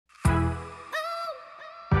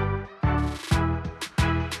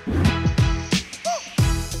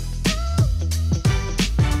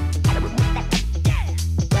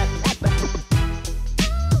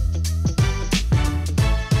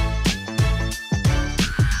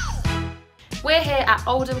We're here at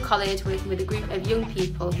Oldham College working with a group of young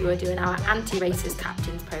people who are doing our Anti-Racist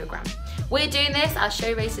Captains programme. We're doing this as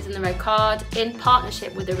Show Racism the Red Card in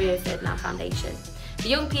partnership with the Rio Ferdinand Foundation. The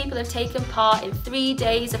young people have taken part in 3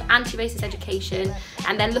 days of anti-racist education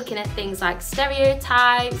and then looking at things like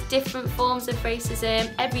stereotypes, different forms of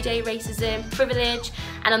racism, everyday racism, privilege,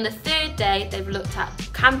 and on the 3rd day they've looked at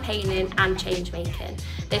campaigning and change making.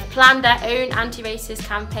 They've planned their own anti-racist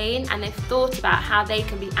campaign and they've thought about how they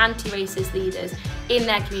can be anti-racist leaders in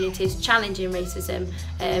their communities, challenging racism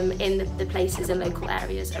in the places and local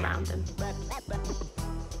areas around them.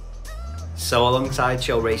 So alongside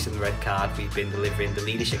Show Racism the Red Card, we've been delivering the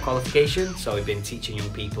leadership qualification. So we've been teaching young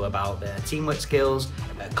people about their teamwork skills,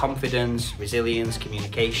 confidence, resilience,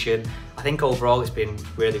 communication. I think overall it's been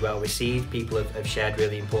really well received. People have shared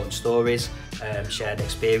really important stories, shared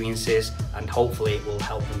experiences, and hopefully it will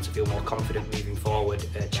help them to feel more confident moving forward,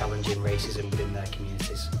 challenging racism within their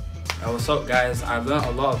communities. What's up guys, I've learned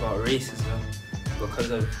a lot about racism because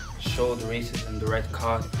of Show Racism the Red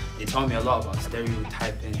Card. They taught me a lot about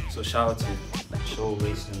stereotyping, so shout out to Show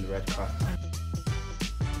Racism the Red Card.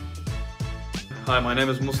 Hi, my name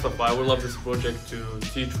is Mustafa. I would love this project to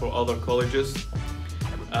teach for other colleges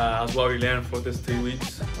as what we learned for these 3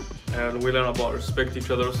 weeks. We learn about respect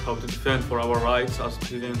each other, how to defend for our rights as a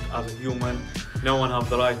student, as a human. No one has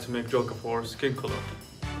the right to make joke of our skin color.